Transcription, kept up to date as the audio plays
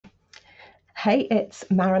Hey, it's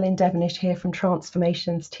Marilyn Devonish here from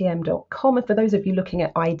transformationstm.com. And for those of you looking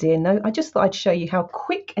at Ideanote, I just thought I'd show you how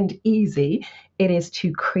quick and easy it is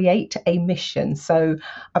to create a mission. So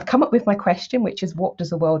I've come up with my question, which is, what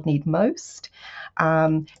does the world need most?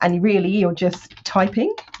 And really, you're just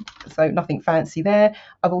typing, so nothing fancy there.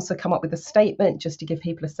 I've also come up with a statement just to give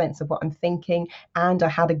people a sense of what I'm thinking. And I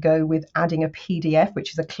had a go with adding a PDF,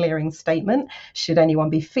 which is a clearing statement, should anyone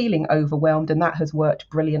be feeling overwhelmed. And that has worked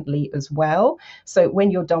brilliantly as well. So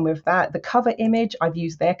when you're done with that, the cover image, I've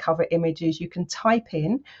used their cover images. You can type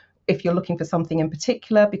in if you're looking for something in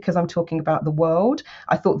particular, because I'm talking about the world.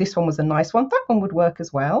 I thought this one was a nice one. That one would work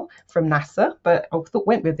as well, from NASA, but I thought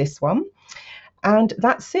went with this one. And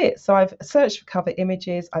that's it. So I've searched for cover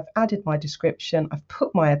images, I've added my description, I've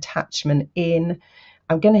put my attachment in.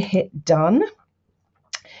 I'm going to hit done.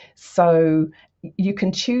 So you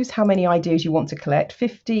can choose how many ideas you want to collect,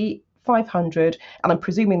 50, 500, and I'm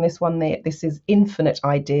presuming this one there, this is infinite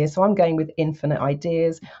ideas. So I'm going with infinite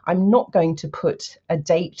ideas. I'm not going to put a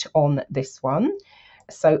date on this one.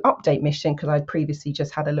 So update mission, because I previously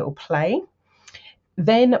just had a little play.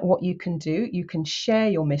 Then what you can do, you can share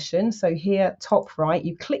your mission. So here, top right,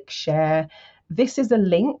 you click share. This is a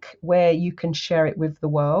link where you can share it with the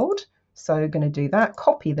world. So going to do that,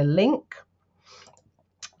 copy the link,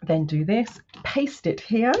 then do this, paste it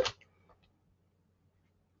here.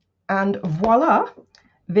 And voila,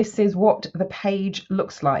 this is what the page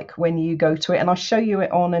looks like when you go to it. And I'll show you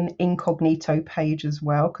it on an incognito page as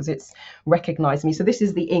well, because it's recognized me. So this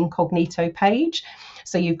is the incognito page.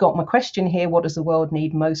 So you've got my question here, what does the world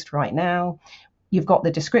need most right now? You've got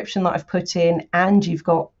the description that I've put in, and you've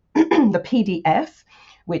got the PDF,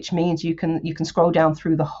 which means you can scroll down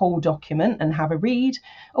through the whole document and have a read.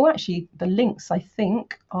 Oh, actually, the links, I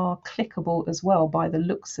think, are clickable as well by the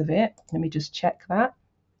looks of it. Let me just check that.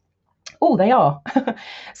 Oh, they are.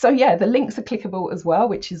 So yeah, the links are clickable as well,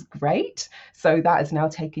 which is great. So that has now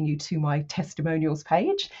taken you to my testimonials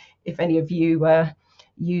page. If any of you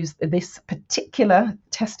use this particular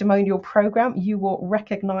testimonial program, you will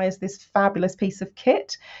recognize this fabulous piece of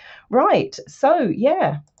kit. Right, so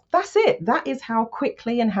yeah, that's it. That is how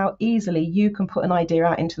quickly and how easily you can put an idea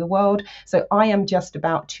out into the world. So I am just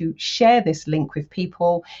about to share this link with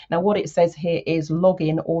people. Now what it says here is log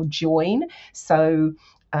in or join. So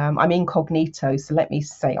I'm incognito, so let me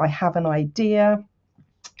say I have an idea.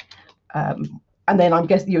 And then I'm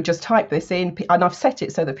guessing you'll just type this in, and I've set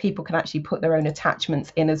it so that people can actually put their own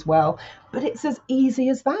attachments in as well. But it's as easy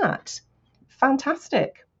as that.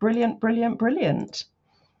 Fantastic. Brilliant, brilliant, brilliant.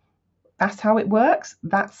 That's how it works.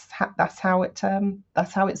 That's how it's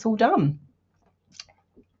all done.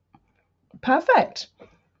 Perfect.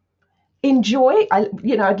 Enjoy.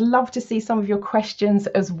 I'd love to see some of your questions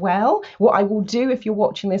as well. What I will do, if you're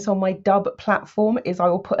watching this on my Dub platform, is I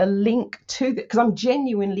will put a link to because I'm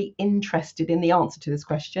genuinely interested in the answer to this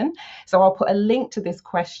question. So I'll put a link to this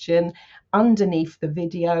question underneath the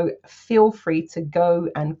video. Feel free to go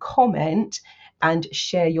and comment and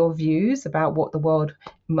share your views about what the world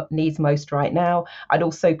needs most right now. I'd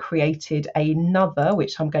also created another,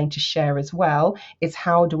 which I'm going to share as well, is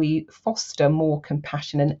how do we foster more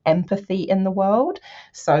compassion and empathy in the world?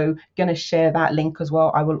 So going to share that link as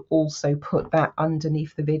well. I will also put that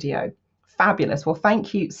underneath the video. Fabulous. Well,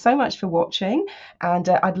 thank you so much for watching, and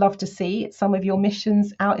I'd love to see some of your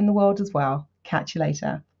missions out in the world as well. Catch you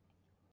later.